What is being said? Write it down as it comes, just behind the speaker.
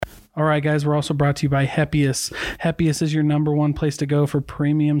All right, guys, we're also brought to you by Hepius. Hepius is your number one place to go for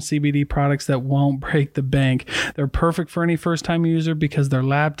premium CBD products that won't break the bank. They're perfect for any first-time user because they're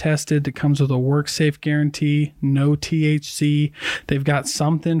lab tested. It comes with a work-safe guarantee, no THC. They've got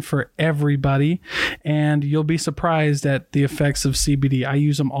something for everybody, and you'll be surprised at the effects of CBD. I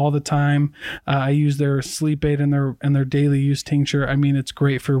use them all the time. I use their sleep aid and their daily use tincture. I mean, it's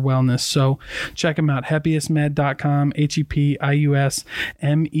great for wellness. So check them out, hepiusmed.com,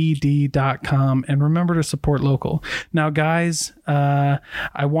 HEPIUSMED.com, and remember to support local. Now, guys,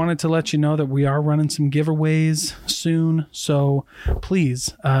 I wanted to let you know that we are running some giveaways soon, so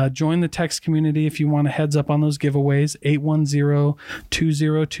please join the text community if you want a heads up on those giveaways.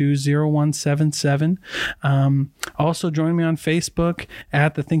 810-202-0177. Also join me on Facebook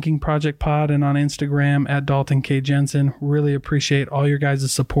at the Thinking Project Pod and on Instagram at Dalton K. Jensen. Really appreciate all your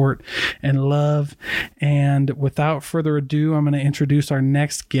guys' support and love. And without further ado, I'm going to introduce our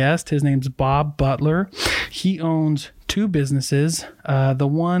next guest. His name's Bob Butler. He owns two businesses. The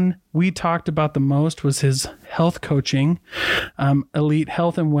one we talked about the most was his health coaching, Elite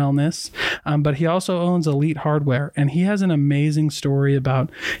Health and Wellness. But he also owns Elite Hardware, and he has an amazing story about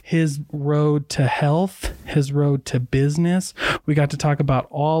his road to health, his road to business. We got to talk about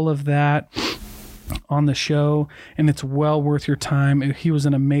all of that on the show, and it's well worth your time. He was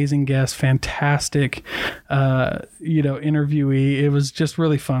an amazing guest, fantastic, interviewee. It was just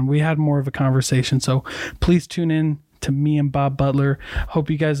really fun. We had more of a conversation, so please tune in to me and Bob Butler. Hope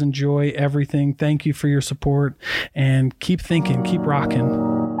you guys enjoy everything. Thank you for your support, and keep thinking, keep rocking.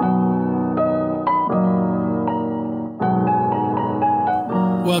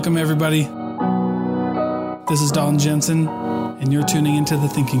 Welcome, everybody. This is Dalton Jensen, and you're tuning into The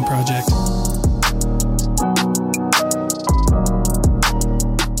Thinking Project.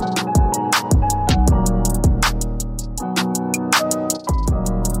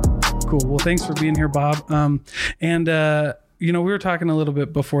 Cool. Well, thanks for being here, Bob. We were talking a little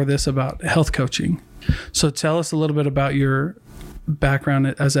bit before this about health coaching. So tell us a little bit about your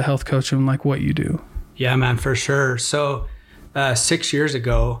background as a health coach and like what you do. Yeah, man, for sure. So 6 years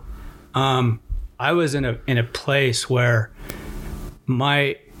ago, I was in a place where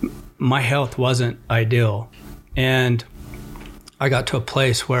my health wasn't ideal. And I got to a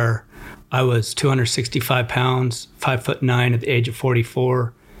place where I was 265 pounds, 5'9" at the age of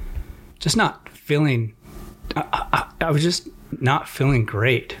 44. Just not feeling, I was just not feeling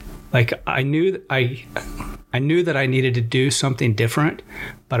great. Like I knew that I needed to do something different,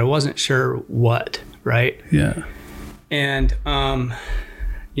 but I wasn't sure what, right? Yeah. And,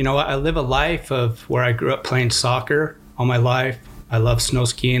 I live a life of where I grew up playing soccer all my life. I love snow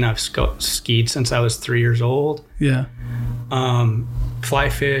skiing. I've skied since I was 3 years old. Yeah. Fly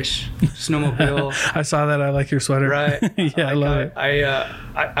fish, snowmobile. I saw that. I like your sweater. Right. Yeah, I love it.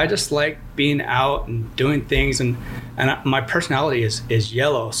 I just like being out and doing things, and my personality is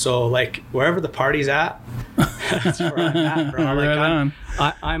yellow. So like wherever the party's at, that's where I'm at, bro. Like, right on.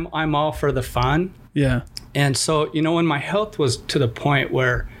 I'm all for the fun. Yeah. And so, when my health was to the point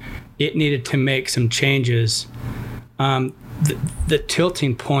where it needed to make some changes, the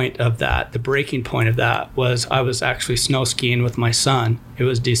tilting point of that, the breaking point of that was I was actually snow skiing with my son. It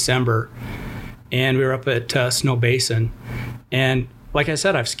was December, and we were up at Snow Basin. And like I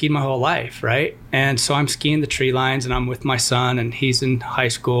said, I've skied my whole life, right? And so I'm skiing the tree lines, and I'm with my son, and he's in high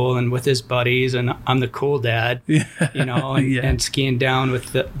school and with his buddies, and I'm the cool dad, and skiing down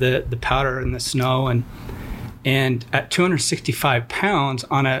with the powder and the snow. And at 265 pounds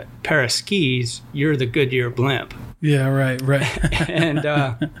on a pair of skis, you're the Goodyear blimp. Yeah, right. And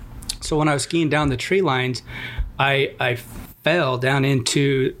so when I was skiing down the tree lines, I fell down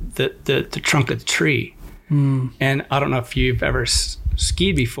into the trunk of the tree. Mm. And I don't know if you've ever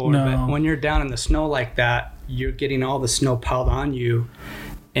skied before, but when you're down in the snow like that, you're getting all the snow piled on you.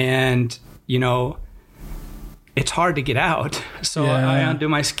 And, it's hard to get out. So I undo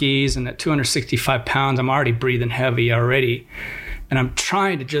my skis, and at 265 pounds, I'm already breathing heavy already. And I'm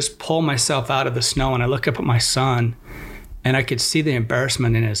trying to just pull myself out of the snow. And I look up at my son, and I could see the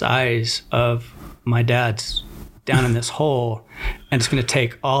embarrassment in his eyes of my dad's down in this hole, and it's going to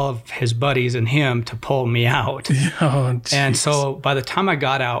take all of his buddies and him to pull me out. Oh, and so by the time I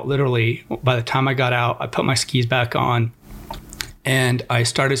got out, I put my skis back on, and I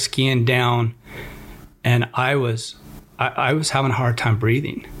started skiing down, and I was having a hard time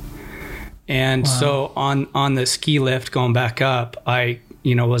breathing. And so on the ski lift going back up, I,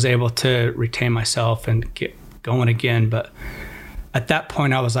 was able to retain myself and get going again. But at that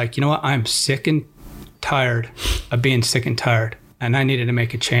point I was like, you know what? I'm sick and tired of being sick and tired, and I needed to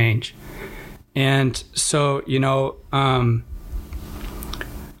make a change. And so,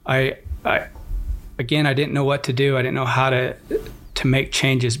 I didn't know what to do. I didn't know how to make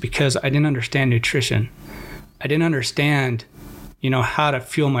changes because I didn't understand nutrition. I didn't understand, how to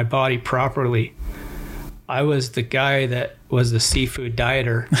fuel my body properly. I was the guy that was the seafood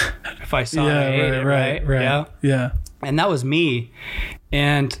dieter. If I saw it, right. Yeah. And that was me.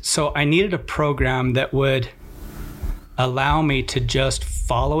 And so I needed a program that would allow me to just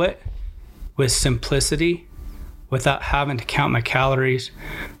follow it with simplicity, without having to count my calories,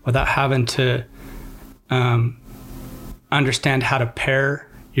 without having to understand how to pair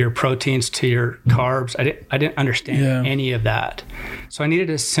your proteins to your carbs. I didn't understand any of that. So I needed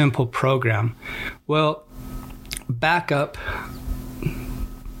a simple program. Well, back up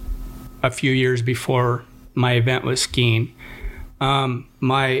a few years before my event with skiing,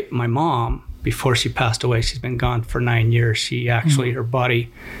 my mom, before she passed away, she's been gone for 9 years. She actually, her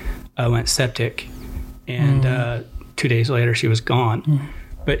body went septic, and 2 days later she was gone.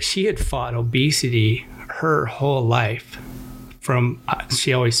 But she had fought obesity her whole life.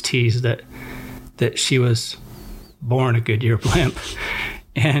 She always teased that she was born a Goodyear blimp.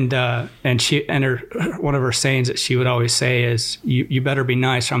 And one of her sayings that she would always say is, you better be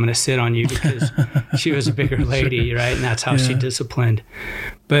nice or I'm going to sit on you, because she was a bigger lady, right? And that's how she disciplined.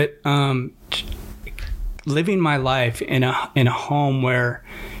 But living my life in a home where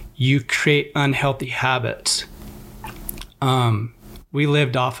you create unhealthy habits. We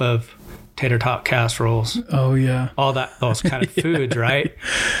lived off of tater tot casseroles. Oh yeah. All those kind of foods, right?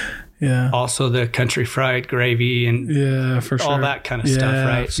 Yeah. Also the country fried gravy and for sure. all that kind of stuff,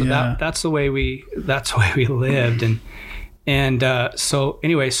 right? So that's the way we lived.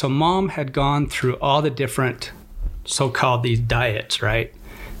 So mom had gone through all the different so-called these diets, right?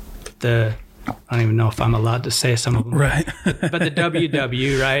 I don't even know if I'm allowed to say some of them. Right. But the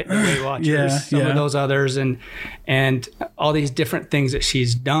WW, right? The Weight Watchers, some of those others, and all these different things that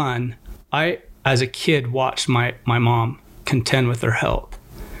she's done. I, as a kid, watched my mom contend with her health.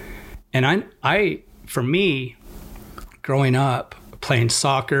 And for me, growing up, playing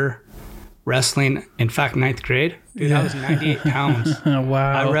soccer, wrestling, in fact, 9th grade, dude, I was 98 pounds.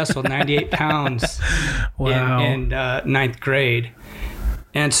 Wow. I wrestled 98 pounds in 9th grade.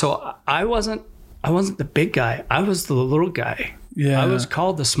 And so I wasn't the big guy. I was the little guy. Yeah. I was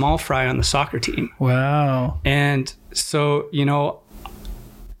called the small fry on the soccer team. Wow. And so,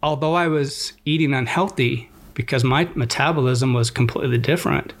 although I was eating unhealthy because my metabolism was completely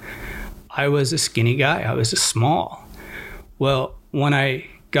different, I was a skinny guy. I was a small. Well, when I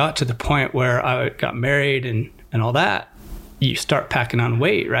got to the point where I got married and all that, you start packing on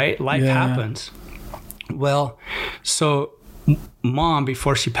weight, right? Life happens. Well, so mom,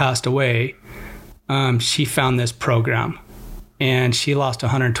 before she passed away, she found this program, and she lost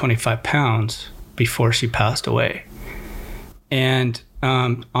 125 pounds before she passed away. And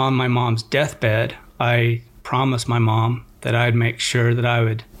on my mom's deathbed, I promised my mom that I'd make sure that I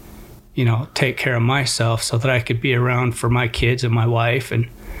would, take care of myself so that I could be around for my kids and my wife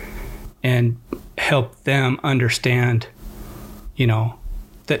and help them understand,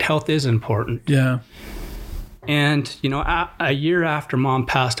 that health is important. Yeah. And, a year after mom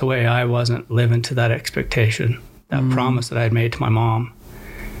passed away, I wasn't living to that expectation, that promise that I had made to my mom.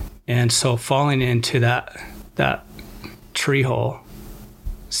 And so falling into that tree hole,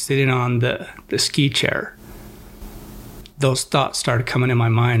 sitting on the ski chair, those thoughts started coming in my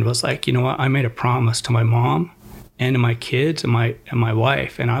mind. Was like, you know what? I made a promise to my mom and to my kids and my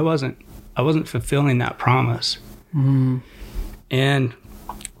wife, and I wasn't fulfilling that promise. And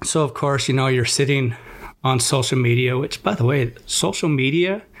so, of course, you're sitting on social media, which, by the way, social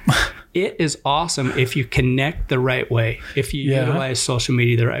media, it is awesome if you connect the right way, if you utilize social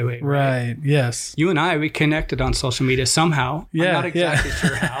media the right way. Right. Yes. You and we connected on social media somehow. I'm not exactly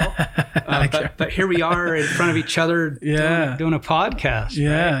sure how, but here we are in front of each other doing a podcast.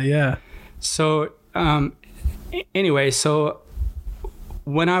 Yeah. Right? Yeah. So anyway, so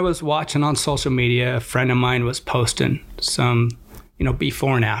when I was watching on social media, a friend of mine was posting some,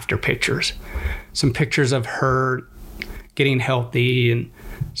 before and after pictures. Some pictures of her getting healthy, and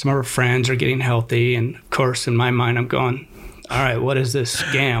some of her friends are getting healthy. And of course, in my mind, I'm going, all right, what is this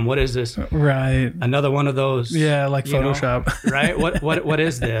scam? What is this? Right. Another one of those. Yeah, like Photoshop. Right? What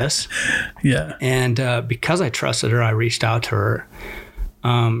is this? Yeah. And because I trusted her, I reached out to her.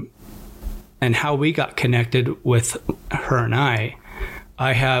 And how we got connected with her and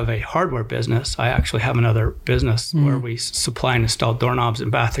I have a hardware business. I actually have another business where we supply and install doorknobs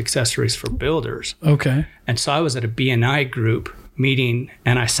and bath accessories for builders. Okay. And so I was at a BNI group meeting,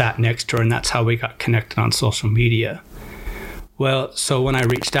 and I sat next to her, and that's how we got connected on social media. Well, so when I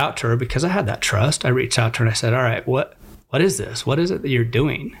reached out to her, because I had that trust, I reached out to her and I said, all right, what what is this? What is it that you're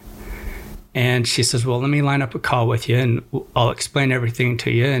doing? And she says, well, let me line up a call with you and I'll explain everything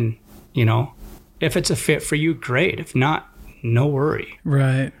to you. And, you know, if it's a fit for you, great. If not, no worry.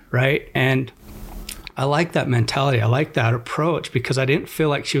 Right. Right. And I like that mentality. I like that approach because I didn't feel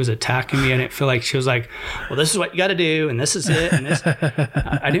like she was attacking me. I didn't feel like she was like, well, this is what you got to do. And this is it. And this,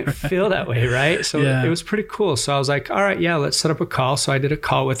 I didn't feel that way. Right. So it was pretty cool. So I was like, all right, yeah, let's set up a call. So I did a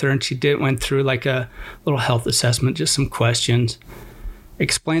call with her and she went through like a little health assessment, just some questions,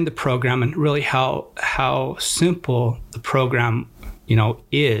 explained the program and really how simple the program, you know,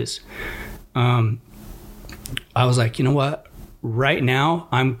 is. I was like, you know what? Right now,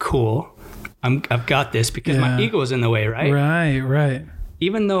 I'm cool. I've got this because my ego was in the way, right? Right.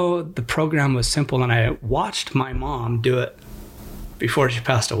 Even though the program was simple and I watched my mom do it before she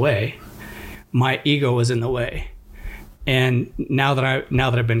passed away, my ego was in the way. And now that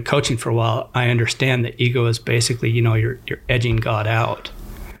I've been coaching for a while, I understand that ego is basically, you know, you're edging God out.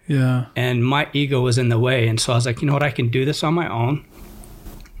 Yeah. And my ego was in the way. And so I was like, you know what? I can do this on my own.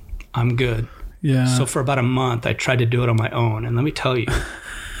 I'm good. Yeah. So for about a month, I tried to do it on my own. And let me tell you,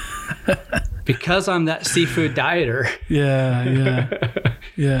 because I'm that seafood dieter.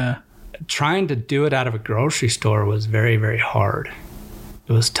 Yeah. Trying to do it out of a grocery store was very, very hard.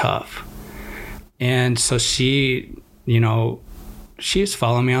 It was tough. And so she, you know, she's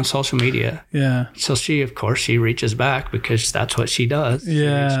following me on social media. Yeah. So she reaches back because that's what she does.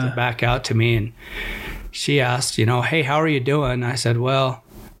 Yeah. She reached back out to me and she asked, you know, hey, how are you doing? I said, well,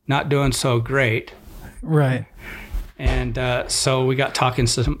 not doing so great. Right. And so we got talking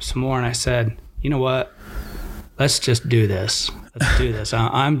some more, and I said, you know what? Let's just do this. Let's do this.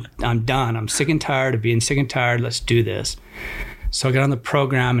 I'm done. I'm sick and tired of being sick and tired. Let's do this. So I got on the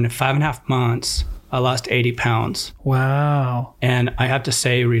program, and in 5.5 months, I lost 80 pounds. Wow. And I have to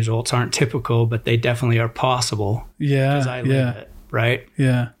say, results aren't typical, but they definitely are possible. Yeah. Because I live it, right?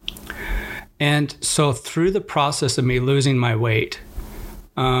 Yeah. And so through the process of me losing my weight,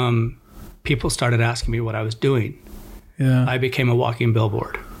 people started asking me what I was doing. Yeah. I became a walking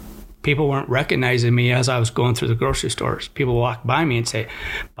billboard. People weren't recognizing me as I was going through the grocery stores. People walk by me and say,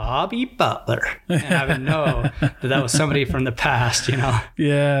 Bobby Butler. And I would know that was somebody from the past, you know.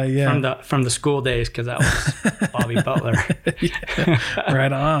 Yeah. From the school days, because that was Bobby Butler.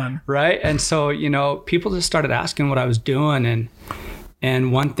 Right on. Right. And so, you know, people just started asking what I was doing,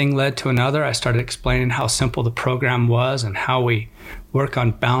 and one thing led to another. I started explaining how simple the program was and how we work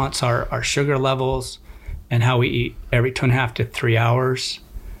on balance our sugar levels and how we eat every 2.5 to 3 hours,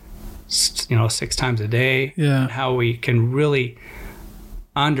 you know, 6 times a day. Yeah. And how we can really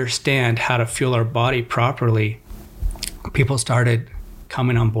understand how to fuel our body properly. People started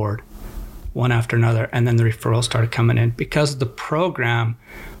coming on board one after another, and then the referrals started coming in because the program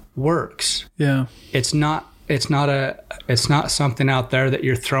works. Yeah. It's not something out there that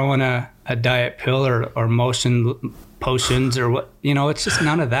you're throwing a diet pill or motion potions or what, you know, it's just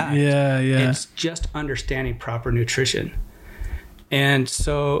none of that. Yeah. It's just understanding proper nutrition. And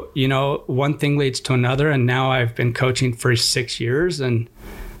so, you know, one thing leads to another, and now I've been coaching for 6 years and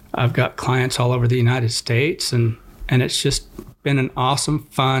I've got clients all over the United States, and it's just been an awesome,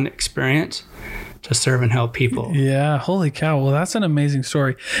 fun experience to serve and help people. Yeah. Holy cow. Well, that's an amazing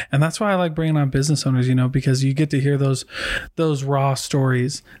story. And that's why I like bringing on business owners, you know, because you get to hear those raw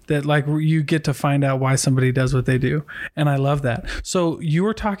stories that like you get to find out why somebody does what they do. And I love that. So you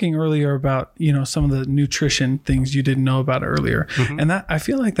were talking earlier about, you know, some of the nutrition things you didn't know about earlier. Mm-hmm. And that, I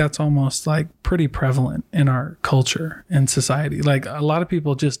feel like that's almost like pretty prevalent in our culture and society. Like a lot of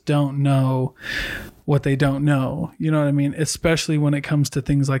people just don't know what they don't know. You know what I mean? Especially when it comes to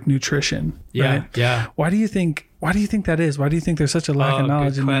things like nutrition. Yeah. Right? Yeah. Why do you think that is? Why do you think there's such a lack of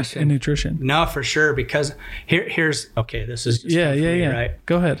knowledge in nutrition? No, for sure. Because here's okay, this is just me, right?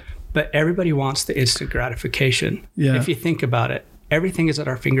 Go ahead. But everybody wants the instant gratification. Yeah. If you think about it, everything is at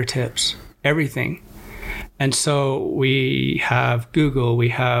our fingertips. Everything. And so we have Google, we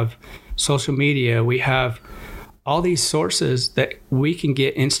have social media, we have all these sources that we can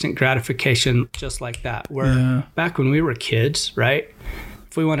get instant gratification just like that. Where back when we were kids, right?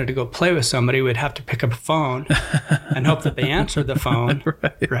 If we wanted to go play with somebody, we'd have to pick up a phone and hope that they answered the phone,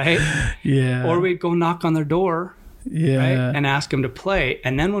 right? Yeah. Or we'd go knock on their door, right? And ask them to play.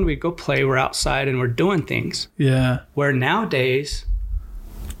 And then when we go play, we're outside and we're doing things. Yeah. Where nowadays,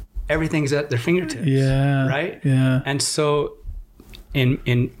 everything's at their fingertips. Yeah. Right? Yeah. And so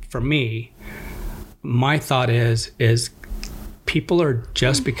for me, my thought is people are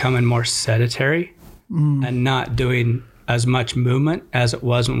just becoming more sedentary and not doing as much movement as it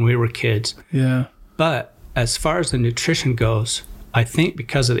was when we were kids. Yeah. But as far as the nutrition goes, I think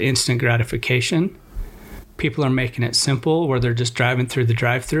because of the instant gratification, people are making it simple where they're just driving through the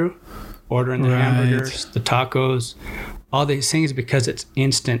drive-through, ordering the hamburgers, the tacos, all these things because it's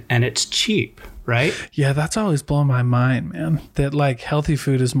instant and it's cheap, right? Yeah, that's always blown my mind, man. That like healthy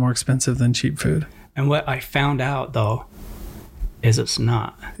food is more expensive than cheap food. And what I found out though is it's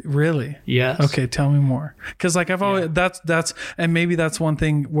not. Really? Yes. Okay, tell me more. Because like I've always that's and maybe that's one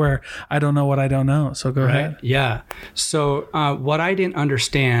thing where I don't know what I don't know. So go ahead. Yeah. So what I didn't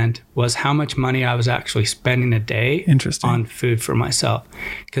understand was how much money I was actually spending a day on food for myself.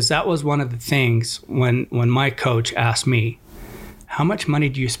 Because that was one of the things when my coach asked me, how much money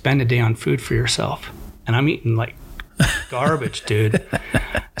do you spend a day on food for yourself? And I'm eating like garbage, dude.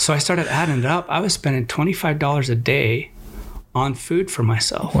 So I started adding it up. I was spending $25 a day on food for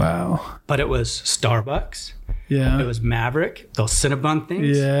myself. Wow. But it was Starbucks. Yeah. It was Maverick, those Cinnabon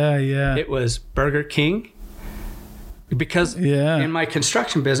things. Yeah. It was Burger King. Because in my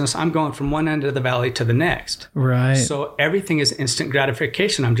construction business, I'm going from one end of the valley to the next. Right. So everything is instant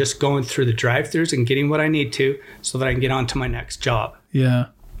gratification. I'm just going through the drive-thrus and getting what I need to so that I can get on to my next job. Yeah.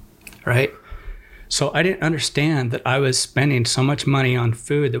 Right? So I didn't understand that I was spending so much money on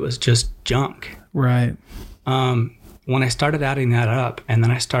food that was just junk. Right. When I started adding that up, and then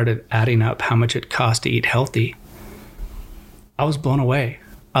I started adding up how much it cost to eat healthy, I was blown away.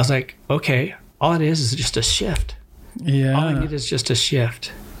 I was like, okay, all it is just a shift. Yeah. All I need is just a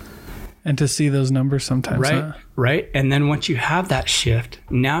shift. And to see those numbers sometimes. Right. And then once you have that shift,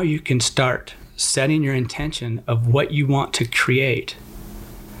 now you can start setting your intention of what you want to create.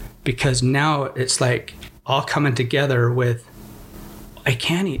 Because now it's like all coming together with, I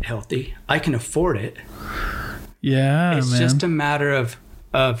can eat healthy. I can afford it. Yeah, it's just a matter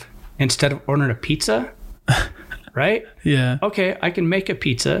of instead of ordering a pizza, right? Yeah. Okay, I can make a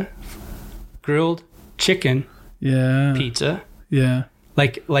pizza, grilled chicken. Yeah. Pizza. Yeah.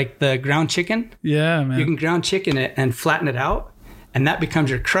 Like the ground chicken. Yeah, man. You can ground chicken it and flatten it out, and that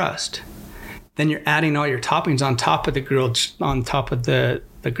becomes your crust. Then you're adding all your toppings on top of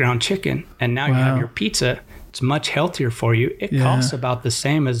the ground chicken, and now you have your pizza. It's much healthier for you. It costs about the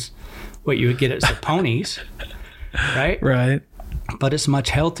same as what you would get at Zappone's. Right? Right. But it's much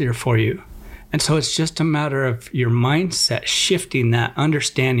healthier for you. And so it's just a matter of your mindset shifting that,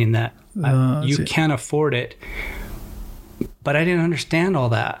 understanding that you can afford it. But I didn't understand all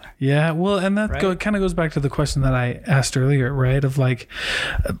that. Yeah. Well, and that kind of goes back to the question that I asked earlier, right? Of like,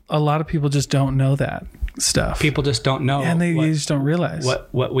 a lot of people just don't know that stuff. People just don't know. And they just don't realize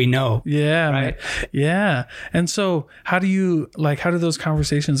what we know. Yeah. Right. Yeah. And so how do those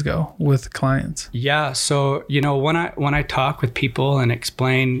conversations go with clients? Yeah. So, when I talk with people and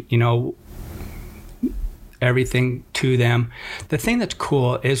explain, everything to them, the thing that's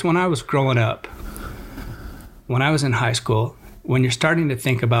cool is when I was growing up, when I was in high school, when you're starting to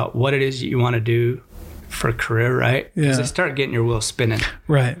think about what it is you want to do for a career, right? Because they start getting your wheels spinning.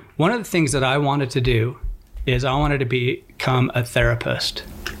 Right. One of the things that I wanted to do is I wanted to become a therapist.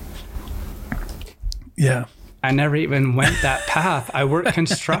 Yeah. I never even went that path. I worked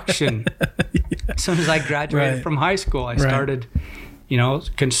construction. As soon as I graduated from high school, I started,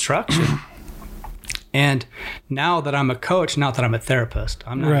 construction. And now that I'm a coach, not that I'm a therapist,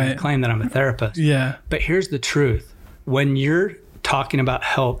 I'm not going to claim that I'm a therapist. Yeah. But here's the truth. When you're talking about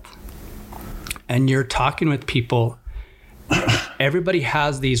health and you're talking with people, everybody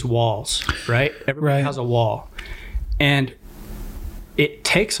has these walls, right? Everybody has a wall. And it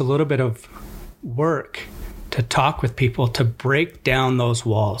takes a little bit of work to talk with people to break down those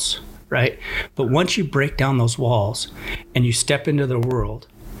walls, right? But once you break down those walls and you step into their world,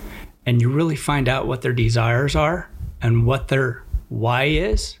 and you really find out what their desires are and what their why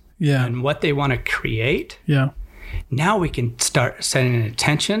is and what they want to create. Yeah. Now we can start setting an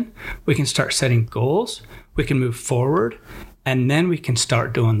intention. We can start setting goals. We can move forward, and then we can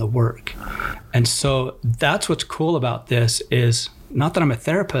start doing the work. And so that's what's cool about this is not that I'm a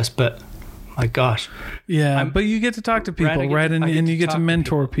therapist, but my gosh. Yeah, but you get to talk to people, right? And you get to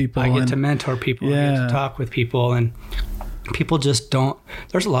mentor people. I get to mentor people. I get to talk with people, and people just don't.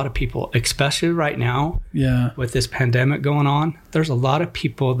 There's a lot of people, especially right now with this pandemic going on, there's a lot of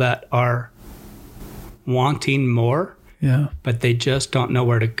people that are wanting more, but they just don't know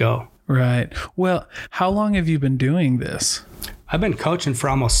where to go. Right. Well, how long have you been doing this? I've been coaching for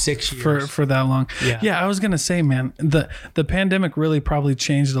almost 6 years. For that long. Yeah, I was going to say, man, the pandemic really probably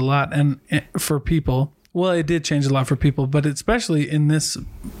changed a lot and for people. Well, it did change a lot for people, but especially in this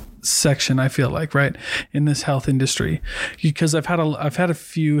section, I feel like, right, in this health industry, because I've had a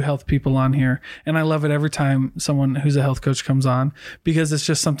few health people on here, and I love it every time someone who's a health coach comes on, because it's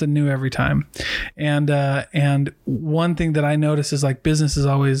just something new every time. And one thing that I notice is like business is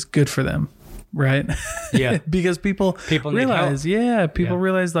always good for them. right? Yeah. Because people realize,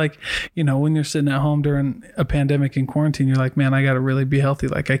 realize, like, you know, when you're sitting at home during a pandemic and quarantine, you're like, man, I got to really be healthy.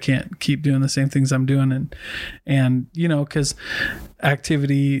 Like, I can't keep doing the same things I'm doing. And, you know, cause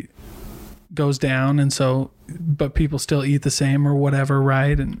activity goes down. And so, but people still eat the same or whatever.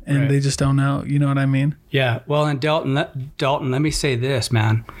 Right. And they just don't know, you know what I mean? Yeah. Well, and Dalton, let me say this,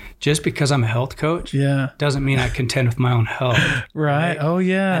 man, just because I'm a health coach doesn't mean I contend with my own health. Right. Oh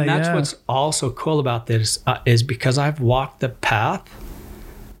yeah. And that's what's also cool about this is because I've walked the path.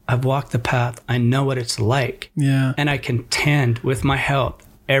 I know what it's like. Yeah. And I contend with my health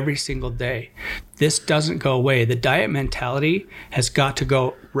every single day. This doesn't go away. The diet mentality has got to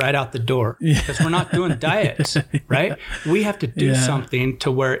go right out the door because we're not doing diets, right? We have to do something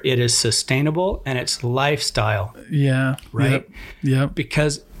to where it is sustainable and it's lifestyle. Yeah. Right? Yep.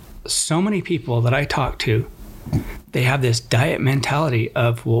 Because so many people that I talk to, they have this diet mentality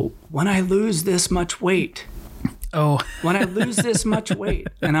of, well, when I lose this much weight, when I lose this much weight,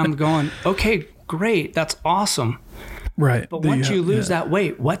 and I'm going, okay, great. That's awesome. Right. But once you lose that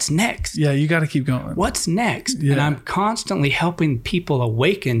weight, what's next? Yeah, you got to keep going. What's next? Yeah. And I'm constantly helping people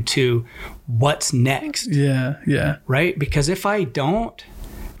awaken to what's next. Yeah, yeah. Right? Because if I don't,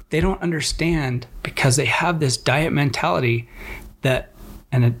 they don't understand because they have this diet mentality that,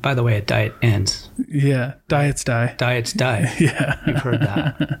 by the way, a diet ends. Yeah, diets die. Diets die. Yeah. You've heard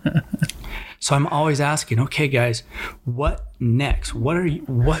that. So I'm always asking, okay, guys, what next? When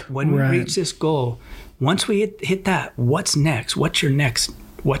we reach this goal, once we hit that, what's next? What's your next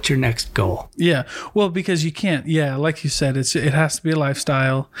goal? Yeah. Well, because you can't, like you said, it has to be a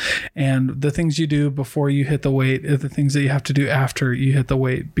lifestyle, and the things you do before you hit the weight are the things that you have to do after you hit the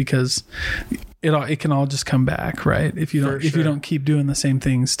weight, because it can all just come back, right? If you don't keep doing the same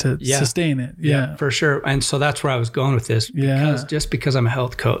things to sustain it. Yeah, for sure. And so that's where I was going with this, because I'm a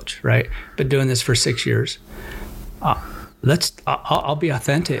health coach, right? Been doing this for 6 years. I'll be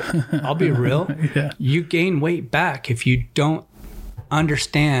authentic. I'll be real. You gain weight back if you don't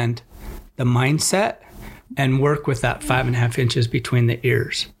understand the mindset and work with that 5.5 inches between the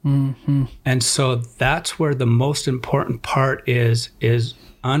ears. Mm-hmm. And so that's where the most important part is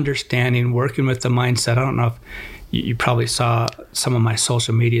understanding, working with the mindset. I don't know if you probably saw some of my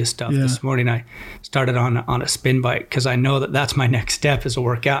social media stuff this morning. I started on a spin bike because I know that's my next step is a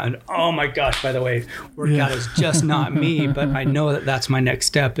workout. And oh my gosh, by the way, workout is just not me, but I know that's my next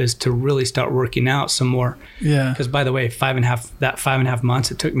step is to really start working out some more. Yeah. Because by the way, 5.5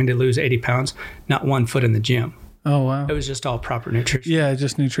 months it took me to lose 80 pounds, not 1 foot in the gym. Oh, wow. It was just all proper nutrition. Yeah,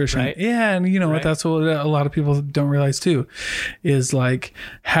 just nutrition. Right? Yeah, and you know what? That's what a lot of people don't realize too, is like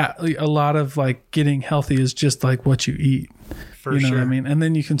a lot of like getting healthy is just like what you eat. For sure. You know what I mean? And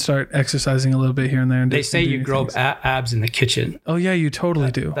then you can start exercising a little bit here and there. And they say you grow abs in the kitchen. Oh, yeah, you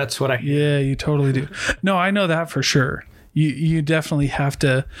totally do. That's what I hear. Yeah, you totally do. No, I know that for sure. You definitely have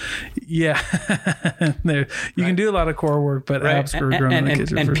to, you can do a lot of core work, but abs are grown in the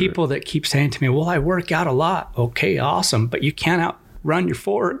kitchen. And people that keep saying to me, well, I work out a lot. Okay, awesome. But you can't outrun your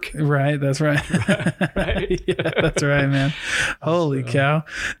fork. Right, that's right. Right. Yeah, that's right, man. Holy cow.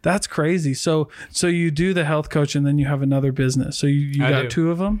 That's crazy. So you do the health coach and then you have another business. So you got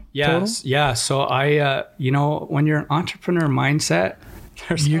 2 of them? Yes. Total? Yeah. So I, when you're an entrepreneur mindset,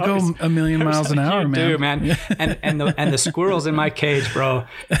 you go a million miles an hour, man. You do, man. Yeah. And the squirrels in my cage, bro,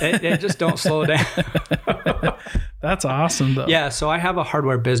 they just don't slow down. That's awesome, though. Yeah. So I have a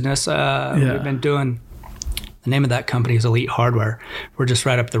hardware business. We've been doing. The name of that company is Elite Hardware. We're just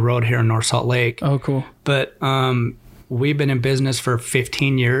right up the road here in North Salt Lake. Oh, cool. But we've been in business for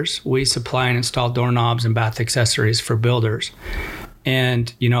 15 years. We supply and install doorknobs and bath accessories for builders,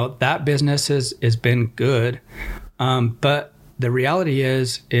 and that business has been good, but the reality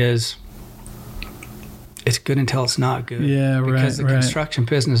is it's good until it's not good. Yeah, right. Because the construction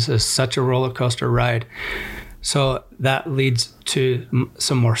business is such a roller coaster ride. So that leads to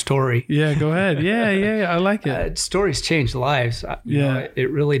some more story. Yeah, go ahead. Yeah. I like it. Stories change lives.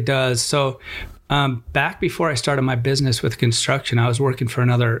 It really does. So back before I started my business with construction, I was working for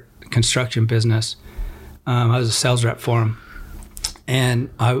another construction business. I was a sales rep for them.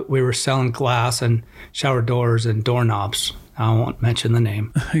 And we were selling glass and shower doors and doorknobs. I won't mention the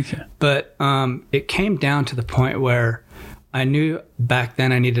name. Okay. But it came down to the point where I knew back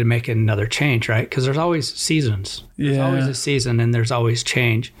then I needed to make another change, right? Because there's always seasons. There's always a season and there's always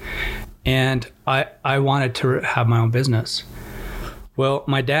change. And I wanted to have my own business. Well,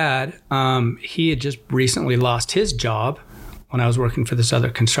 my dad, he had just recently lost his job when I was working for this other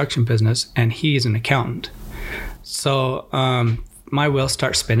construction business, and he's an accountant. So my wheels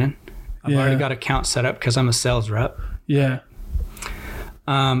start spinning. I've already got an account set up because I'm a sales rep. Yeah.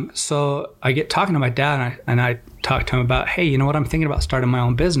 So I get talking to my dad, and I talk to him about, hey, you know what? I'm thinking about starting my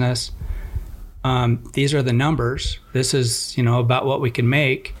own business. These are the numbers. This is, about what we can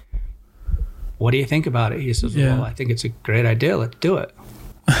make. What do you think about it? He says, well, I think it's a great idea. Let's do it.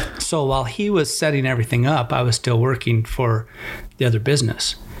 So while he was setting everything up, I was still working for the other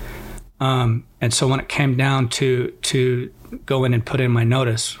business. And so when it came down to go in and put in my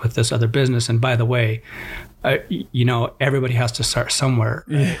notice with this other business, and by the way, everybody has to start somewhere.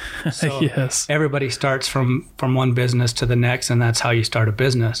 Right? Yeah. So Yes. Everybody starts from one business to the next, and that's how you start a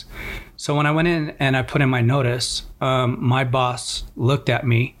business. So when I went in and I put in my notice, my boss looked at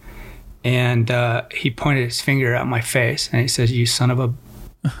me, and he pointed his finger at my face, and he says, "You son of a,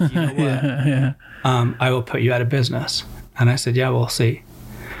 you know what? Yeah. I will put you out of business." And I said, "Yeah, we'll see."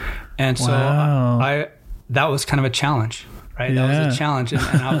 And so Wow. that was kind of a challenge, right? That was a challenge. And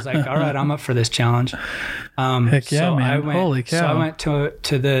I was like, all right, I'm up for this challenge. Heck yeah, so man. Holy cow. So I went to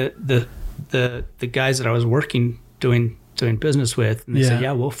the guys that I was doing business with, and they said,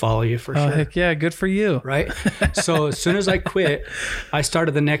 yeah, we'll follow you for sure. Heck yeah. Good for you. Right. So as soon as I quit, I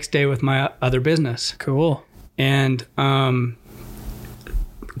started the next day with my other business. Cool. And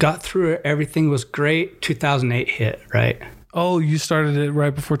got through it. Everything was great. 2008 hit, right? Oh, you started it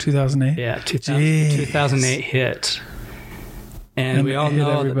right before 2008? Yeah, 2008 hit. And we all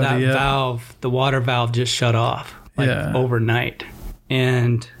know that valve, the water valve, just shut off overnight.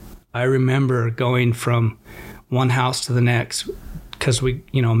 And I remember going from one house to the next, because we,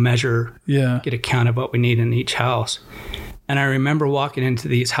 measure, get a count of what we need in each house. And I remember walking into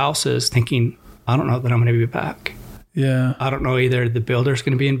these houses thinking, I don't know that I'm going to be back. Yeah. I don't know, either the builder's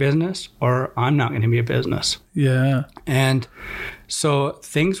going to be in business or I'm not going to be in business. Yeah. And so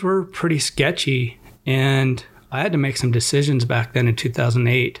things were pretty sketchy, and I had to make some decisions back then in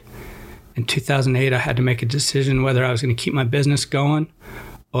 2008. In 2008, I had to make a decision whether I was going to keep my business going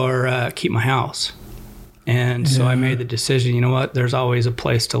or keep my house. And so I made the decision, you know what, there's always a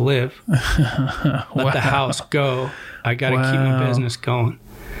place to live. Let the house go. I got to keep my business going.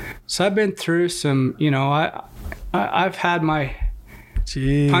 So I've been through some, I've had my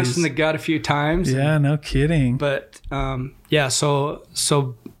punch in the gut a few times. Yeah, no kidding. But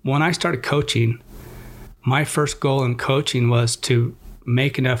so when I started coaching, my first goal in coaching was to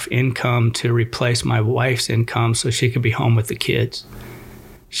make enough income to replace my wife's income so she could be home with the kids.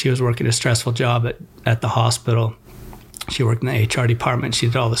 She was working a stressful job at the hospital. She worked in the HR department. She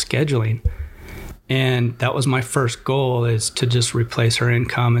did all the scheduling. And that was my first goal, is to just replace her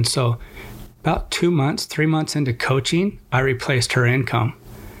income. And so about 3 months into coaching, I replaced her income.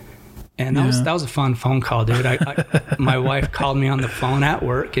 And that was a fun phone call, dude. My wife called me on the phone at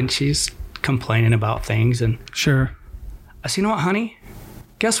work, and she's complaining about things. And sure. I said, you know what, honey?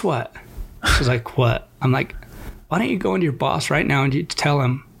 Guess what? She's like, what? I'm like, why don't you go into your boss right now and you tell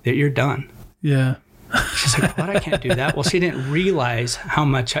him that you're done? Yeah. She's like, what? I can't do that. Well, she didn't realize how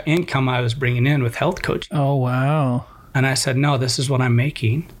much income I was bringing in with health coaching. Oh, wow. And I said, no, this is what I'm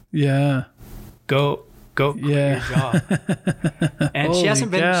making. Yeah. Go quit your job. And she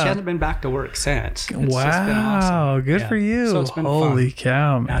hasn't been back to work since. It's just been awesome. Good for you. So it's been Holy fun.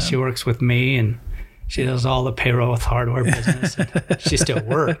 Cow, man. Now she works with me, and she does all the payroll with hardware business. She still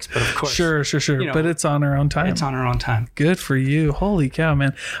works, but of course. Sure. But it's on her own time. It's on her own time. Good for you. Holy cow,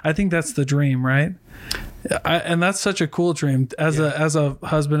 man. I think that's the dream, right? And that's such a cool dream as a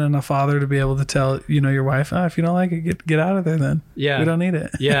husband and a father, to be able to tell, your wife, if you don't like it, get out of there then. Yeah. We don't need it.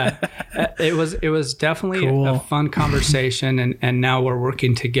 Yeah. It was definitely a fun conversation, and now we're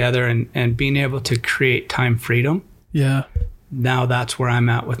working together and being able to create time freedom. Yeah. Now that's where I'm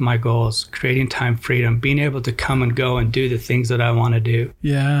at with my goals, creating time freedom, being able to come and go and do the things that I want to do.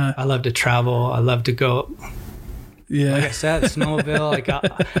 Yeah. I love to travel. I love to go. Yeah. Like I said,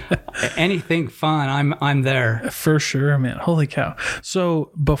 Snowmobile, anything fun, I'm there. For sure, man. Holy cow.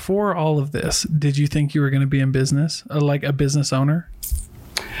 So before all of this, did you think you were going to be in business, like a business owner?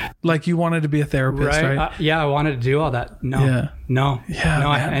 Like you wanted to be a therapist, right? I wanted to do all that. No. Yeah. No. Yeah. No,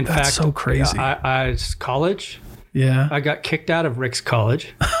 man, in fact, so crazy. I college. Yeah. I got kicked out of Rick's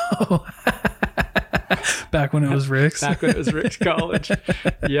College. Back when it was Rick's? Back when it was Rick's College.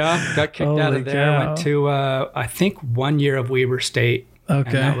 Yeah. Got kicked out of there. Went to, I think, 1 year of Weber State. Okay.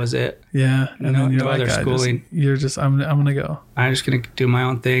 And that was it. Yeah. And then you're like, schooling. I'm going to go. I'm just going to do my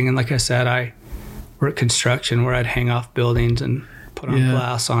own thing. And like I said, I worked construction where I'd hang off buildings and put on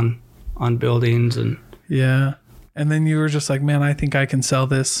glass on buildings. And yeah. And then you were just like, man, I think I can sell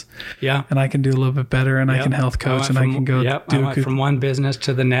this. Yeah. And I can do a little bit better, and I can health coach, and I can go I went from one business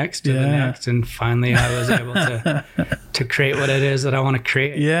to the next to the next. And finally I was able to create what it is that I want to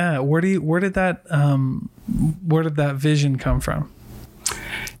create. Yeah. Where did that vision come from?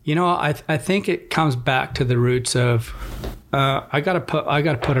 I think it comes back to the roots of I gotta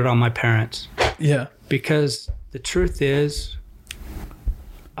put it on my parents. Yeah. Because the truth is,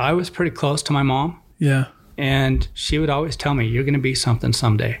 I was pretty close to my mom. Yeah. And she would always tell me, "You're gonna be something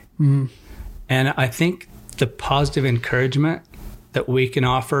someday." Mm. And I think the positive encouragement that we can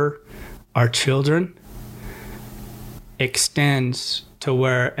offer our children extends to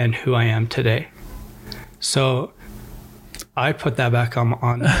where and who I am today. So I put that back on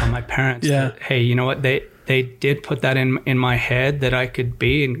my parents. Yeah. That, hey, you know what? They did put that in my head that I could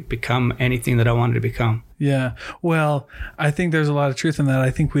be and become anything that I wanted to become. Yeah. Well, I think there's a lot of truth in that.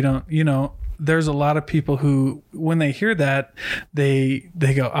 I think we don't, there's a lot of people who, when they hear that, they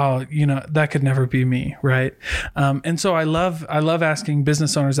go, "Oh, that could never be me." Right. And so I love asking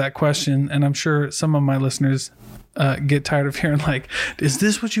business owners that question. And I'm sure some of my listeners get tired of hearing like, "Is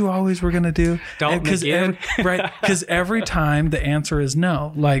this what you always were going to do?" Because every time the answer is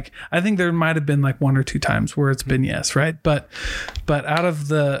no. Like, I think there might have been like one or two times where it's been yes. Right. But out of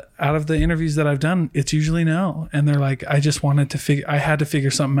the interviews that I've done, it's usually no. And they're like, I had to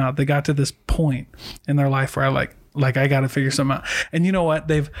figure something out. They got to this point in their life where I I got to figure something out. And you know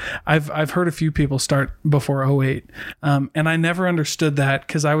what? I've heard a few people start before 2008. And I never understood that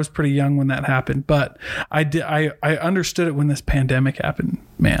because I was pretty young when that happened. But I understood it when this pandemic happened.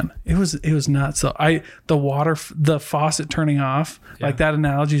 Man, it was nuts. So the faucet turning off, like that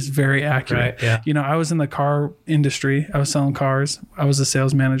analogy is very accurate. Right, yeah. I was in the car industry. I was selling cars. I was a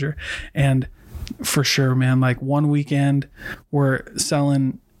sales manager. And for sure, man, like one weekend we're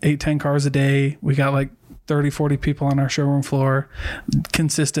selling 8-10 cars a day. We got like 30-40 people on our showroom floor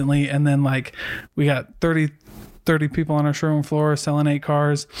consistently, and then like we got 30 people on our showroom floor selling 8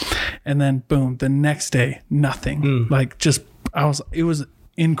 cars, and then boom, the next day nothing. Like it was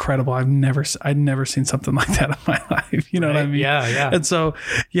incredible. I'd never seen something like that in my life. You know what I mean? Yeah. And so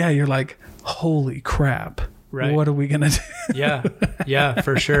you're like, holy crap. Right. What are we going to do? Yeah,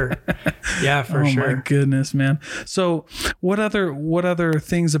 for sure. Yeah, for sure. Oh my goodness, man. So what other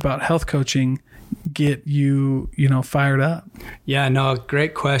things about health coaching get you fired up? Yeah, no,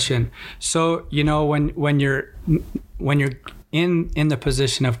 great question. So, when you're in the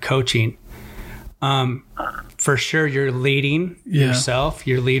position of coaching, for sure you're leading yourself.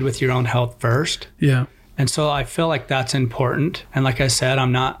 You lead with your own health first. Yeah. And so I feel like that's important. And like I said,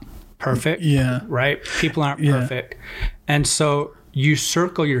 I'm not perfect. Yeah. Right? People aren't perfect. And so you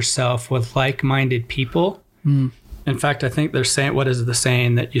circle yourself with like-minded people. In fact, I think they're saying, what is the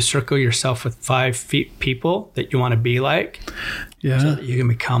saying, that you circle yourself with 5 people that you want to be like, so that you can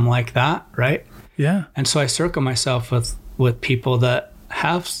become like that, right? Yeah. And so I circle myself with people that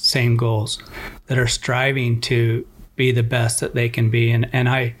have same goals, that are striving to be the best that they can be. And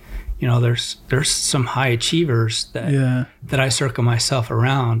I, there's some high achievers that I circle myself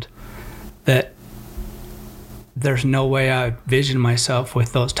around, that there's no way I vision myself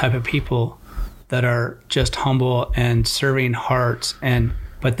with those type of people that are just humble and serving hearts,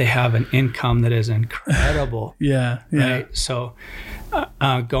 but they have an income that is incredible. Right? So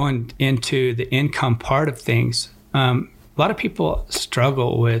going into the income part of things, a lot of people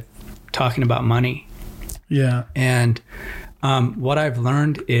struggle with talking about money. Yeah. And what I've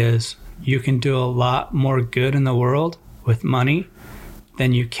learned is you can do a lot more good in the world with money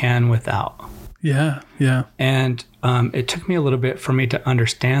than you can without. Yeah. And it took me a little bit for me to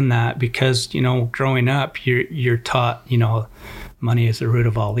understand that, because, growing up, you're taught, money is the root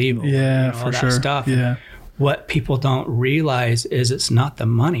of all evil. Yeah, all for that sure. Stuff. Yeah. What people don't realize is it's not the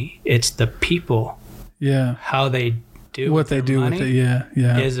money, it's the people. Yeah. How they do what they do with it.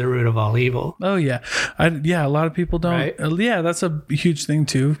 Yeah. Is the root of all evil. Oh yeah. A lot of people don't. Right? Yeah. That's a huge thing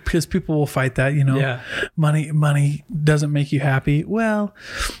too, because people will fight that, money doesn't make you happy. Well,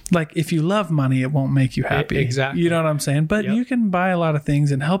 like if you love money, it won't make you happy. Exactly. You know what I'm saying? But you can buy a lot of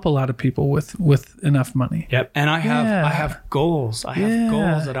things and help a lot of people with enough money. Yep. And I have goals. I have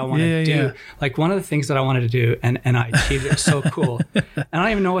goals that I want to do. Yeah. Like one of the things that I wanted to do, and I achieved it. So cool. And I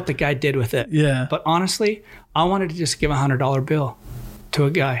don't even know what the guy did with it. Yeah. But honestly, I wanted to just give $100 bill to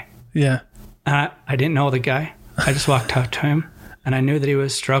a guy. Yeah. And I didn't know the guy. I just walked up to him, and I knew that he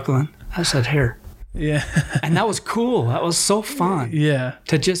was struggling. I said, "Here." Yeah. And that was cool. That was so fun. Yeah.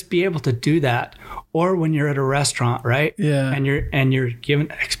 To just be able to do that. Or when you're at a restaurant, right? Yeah. And you're given,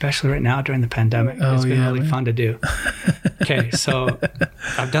 especially right now during the pandemic, it's been really fun to do. Okay, so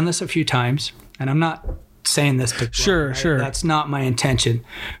I've done this a few times, and I'm not saying this to Sure, right? sure. That's not my intention.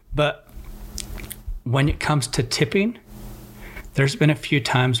 But when it comes to tipping, there's been a few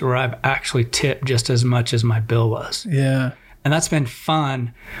times where I've actually tipped just as much as my bill was. Yeah. And that's been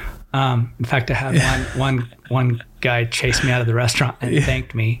fun. In fact, I had one guy chase me out of the restaurant and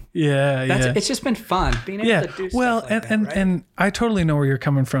thanked me. It's just been fun being able to do stuff like that, right? And I totally know where you're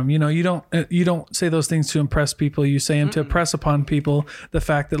coming from. You know, you don't say those things to impress people. You say them to impress upon people the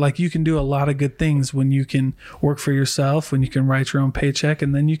fact that like you can do a lot of good things when you can work for yourself, when you can write your own paycheck,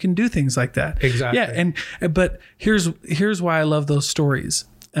 and then you can do things like that. Exactly. Yeah. But here's why I love those stories.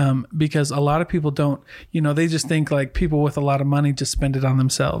 Because a lot of people don't, they just think like people with a lot of money just spend it on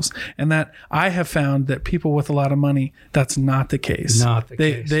themselves. And that I have found that people with a lot of money, that's not the case. Not the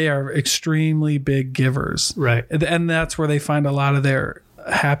case. They are extremely big givers. Right. And that's where they find a lot of their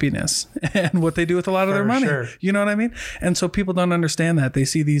happiness and what they do with a lot of their money. Sure. You know what I mean? And so people don't understand that. They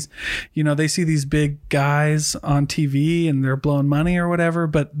see these, they see these big guys on TV and they're blowing money or whatever,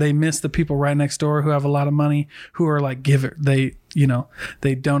 but they miss the people right next door who have a lot of money, who are like giver. They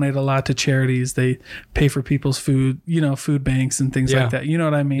donate a lot to charities. They pay for people's food, food banks and things like that. You know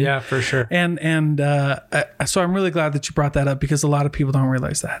what I mean? Yeah, for sure. So I'm really glad that you brought that up, because a lot of people don't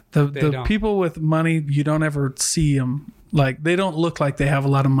realize that the people with money, you don't ever see them. Like, they don't look like they have a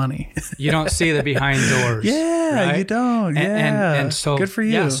lot of money. You don't see the behind doors. Yeah, right? You don't. And so good for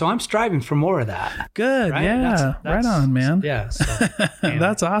you. Yeah, so I'm striving for more of that. Good. Right? Yeah. That's, right on, man. Yeah. So, anyway.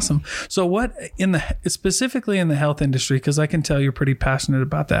 That's awesome. So what specifically in the health industry, because I can tell you're pretty passionate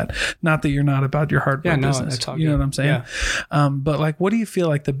about that. Not that you're not about your hardware business. That's all you know good. what I'm saying? Yeah. But like, what do you feel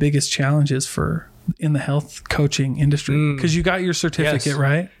like the biggest challenge is in the health coaching industry? Because you got your certificate,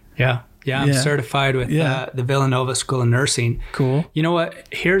 right? Yeah. Yeah, I'm certified with the Villanova School of Nursing. Cool. You know what?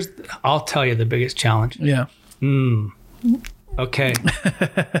 I'll tell you the biggest challenge. Yeah. Okay.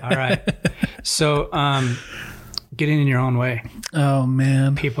 All right. So, getting in your own way. Oh,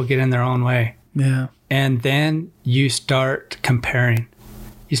 man. People get in their own way. Yeah. And then you start comparing.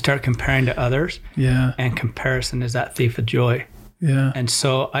 You start comparing to others. Yeah. And comparison is that thief of joy. Yeah. And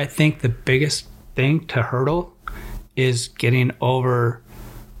so I think the biggest thing to hurdle is getting over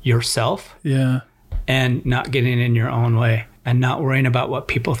yourself, and not getting in your own way and not worrying about what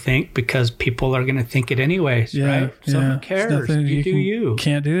people think, because people are going to think it anyways, right? So who cares? You do you.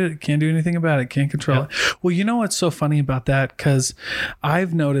 Can't do it. Can't do anything about it. Can't control it. Well, you know what's so funny about that? Because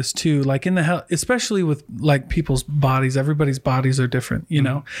I've noticed too, like in the health, especially with like people's bodies, everybody's bodies are different, you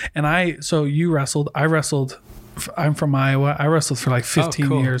know? And so you wrestled, I wrestled. I'm from Iowa. I wrestled for like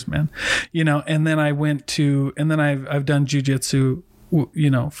 15 years, man. And then I went to, and then I've done jujitsu,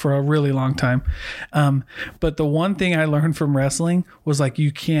 for a really long time. But the one thing I learned from wrestling was like,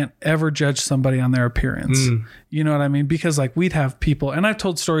 you can't ever judge somebody on their appearance. You know what I mean? Because like we'd have people, and I've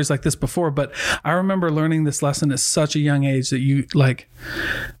told stories like this before, but I remember learning this lesson at such a young age that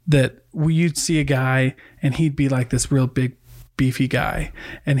you'd see a guy and he'd be like this real big, beefy guy,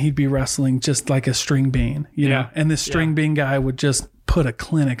 and he'd be wrestling just like a string bean, you know, and this string bean guy would just put a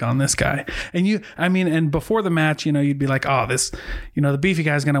clinic on this guy. And before the match, you'd be like, oh, this, the beefy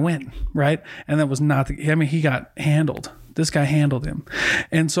guy's going to win. Right. And that was not, he got handled. This guy handled him.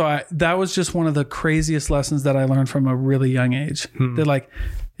 And so that was just one of the craziest lessons that I learned from a really young age. That like,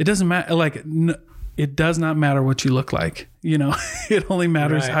 it doesn't matter. Like, it does not matter what you look like, it only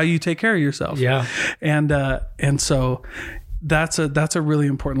matters how you take care of yourself. Yeah. And so that's a really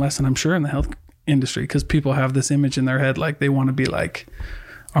important lesson, I'm sure, in the health industry, because people have this image in their head like they want to be like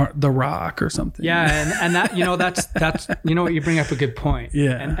The Rock or something. Yeah, and that that's what, you bring up a good point.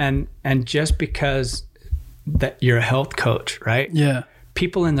 Yeah, and just because that you're a health coach, right? Yeah.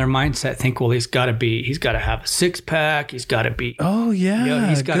 People in their mindset think, well, he's got to have a six pack. He's got to be. Oh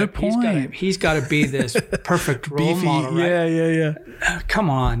yeah, good point. He's got to be this perfect role model, right? Yeah. Come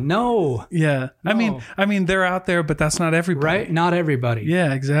on, no. Yeah, no. I mean, they're out there, but that's not everybody, right? Not everybody.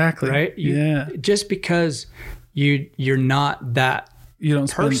 Yeah, exactly. Right. Just because you're not that. You don't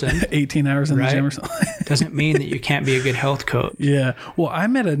spend 18 hours in the gym or something. Doesn't mean that you can't be a good health coach. Yeah. Well, I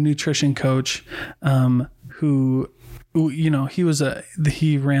met a nutrition coach who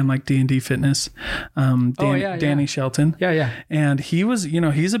he ran like D&D Fitness, Danny Shelton. Yeah. And he was,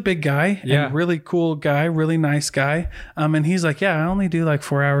 he's a big guy, and really cool guy, really nice guy. And he's like, I only do like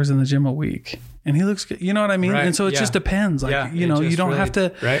 4 hours in the gym a week. And he looks good, you know what I mean? Right. And so it just depends. Like, you don't really have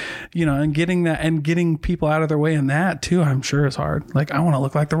to, and getting people out of their way in that too, I'm sure is hard. Like, I want to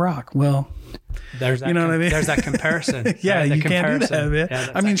look like The Rock. Well, there's that, you know what I mean? There's that comparison. You can't do that, man.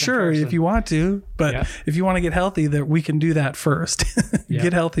 Yeah, I mean, sure, if you want to, but if you want to get healthy, that we can do that first.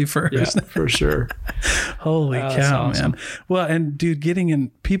 Get healthy first. Yeah, for sure. Holy cow, awesome, man. Well, and dude,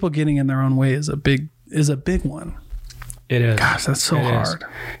 people getting in their own way is a big one. It is. Gosh, that's so hard.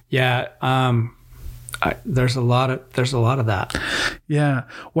 Yeah. There's a lot of that. Yeah.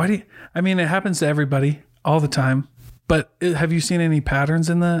 It happens to everybody all the time. But have you seen any patterns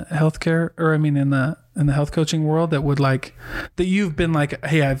in the healthcare, or I mean, in the health coaching world that would like, that you've been like,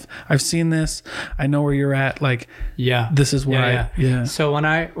 hey, I've seen this. I know where you're at. Like, this is where So when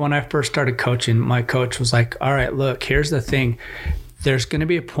I first started coaching, my coach was like, all right, look, here's the thing. There's going to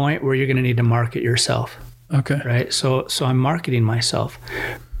be a point where you're going to need to market yourself. Okay. Right. So I'm marketing myself,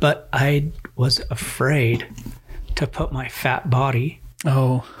 but I was afraid to put my fat body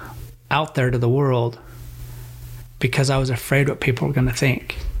out there to the world because I was afraid what people were going to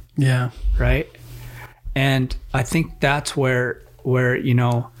think. Yeah. Right. And I think that's where, you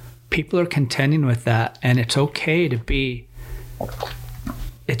know, people are contending with that, and it's okay to be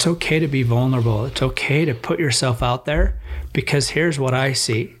vulnerable. It's okay to put yourself out there, because here's what I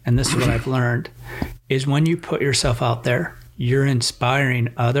see, and this is what I've learned, is when you put yourself out there, you're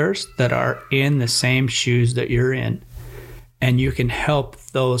inspiring others that are in the same shoes that you're in, and you can help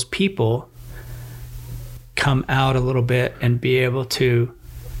those people come out a little bit and be able to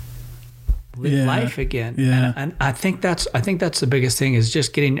live life again. And I think that's the biggest thing, is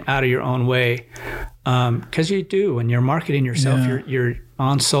just getting out of your own way. Cause you do, when you're marketing yourself, you're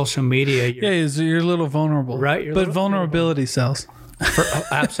on social media. You're a little vulnerable, right? But vulnerability sells.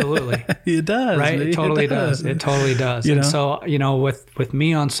 Absolutely. It does. Right. It totally does. It totally does. And so, you know, with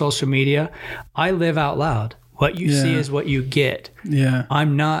me on social media, I live out loud. What you see is what you get. Yeah.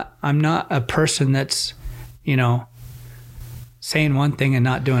 I'm not a person that's, you know, saying one thing and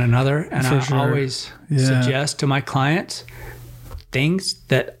not doing another. And I always suggest to my clients things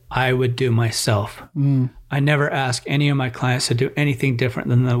that I would do myself. I never ask any of my clients to do anything different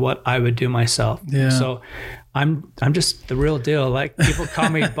than what I would do myself. Yeah. So I'm just the real deal. Like, people call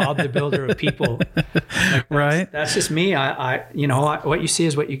me Bob the Builder of People. Like, that's just me. I what you see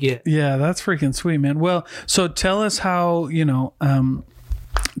is what you get. Yeah, that's freaking sweet, man. Well, so tell us how,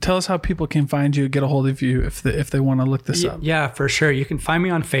 tell us how people can find you, get a hold of you if they want to look this up. Yeah, for sure. You can find me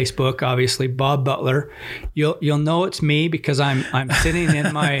on Facebook, obviously, Bob Butler. You'll know it's me because I'm sitting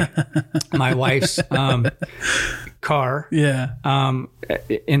in my wife's car. Yeah.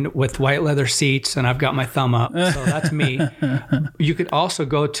 With white leather seats, and I've got my thumb up. So that's me. You could also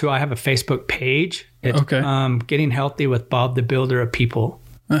go to, I have a Facebook page. It's Getting Healthy with Bob the Builder of People.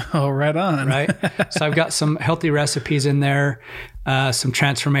 Oh, right on. Right. So I've got some healthy recipes in there, some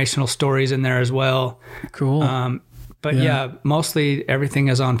transformational stories in there as well. Cool. But mostly everything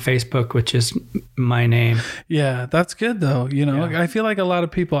is on Facebook, which is my name. Yeah, that's good though. I feel like a lot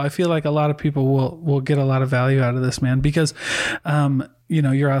of people will get a lot of value out of this, man, because,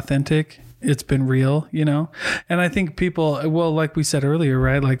 you're authentic. It's been real, and I think people, well, like we said earlier,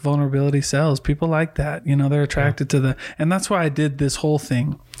 right? Like, vulnerability sells. People like that, they're attracted to and that's why I did this whole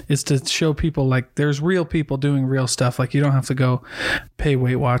thing, is to show people, like, there's real people doing real stuff. Like, you don't have to go pay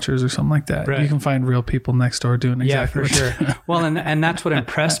Weight Watchers or something like that. Right. You can find real people next door doing exactly for sure. Well, and that's what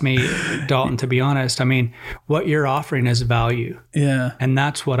impressed me, Dalton, to be honest. I mean, what you're offering is value. Yeah. And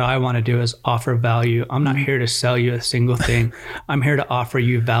that's what I want to do, is offer value. I'm not here to sell you a single thing. I'm here to offer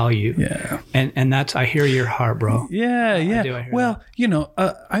you value. Yeah. And that's, I hear your heart, bro. Yeah. Yeah. I hear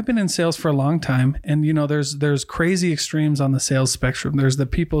that. I've been in sales for a long time, and there's crazy extremes on the sales spectrum. There's the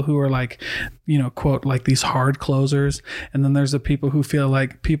people who are like, quote, like these hard closers. And then there's the people who feel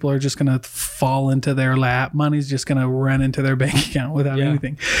like people are just going to fall into their lap. Money's just going to run into their bank account without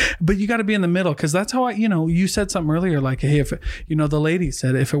anything. But you got to be in the middle, because that's how you said something earlier, like, hey, if the lady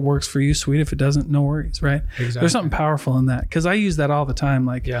said, if it works for you, sweet. If it doesn't, no worries. Right. Exactly. There's something powerful in that, because I use that all the time.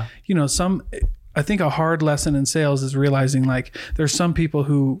 Like, I think a hard lesson in sales is realizing, like, there's some people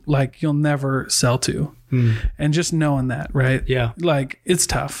who, like, you'll never sell to. And just knowing that, right? Yeah. Like, it's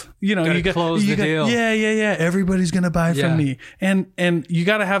tough. You got close the deal. Yeah. Everybody's going to buy from me. And you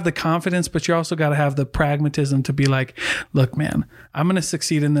got to have the confidence, but you also got to have the pragmatism to be like, look, man, I'm going to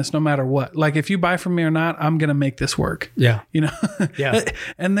succeed in this no matter what. Like, if you buy from me or not, I'm going to make this work. Yeah. Yeah.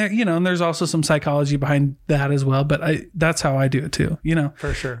 And there, and there's also some psychology behind that as well, but that's how I do it too,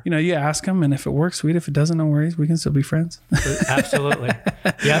 For sure. You ask them, and if it works, sweet. If it doesn't, no worries. We can still be friends. Absolutely.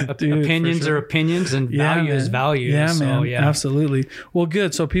 Yeah. Dude, opinions are opinions, and value is value. Yeah, so, man. Yeah. Absolutely. Well,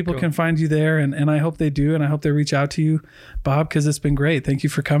 good. So people can find you there, and I hope they do, and I hope they reach out to you, Bob, because it's been great. Thank you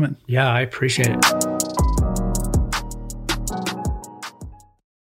for coming. Yeah, I appreciate it.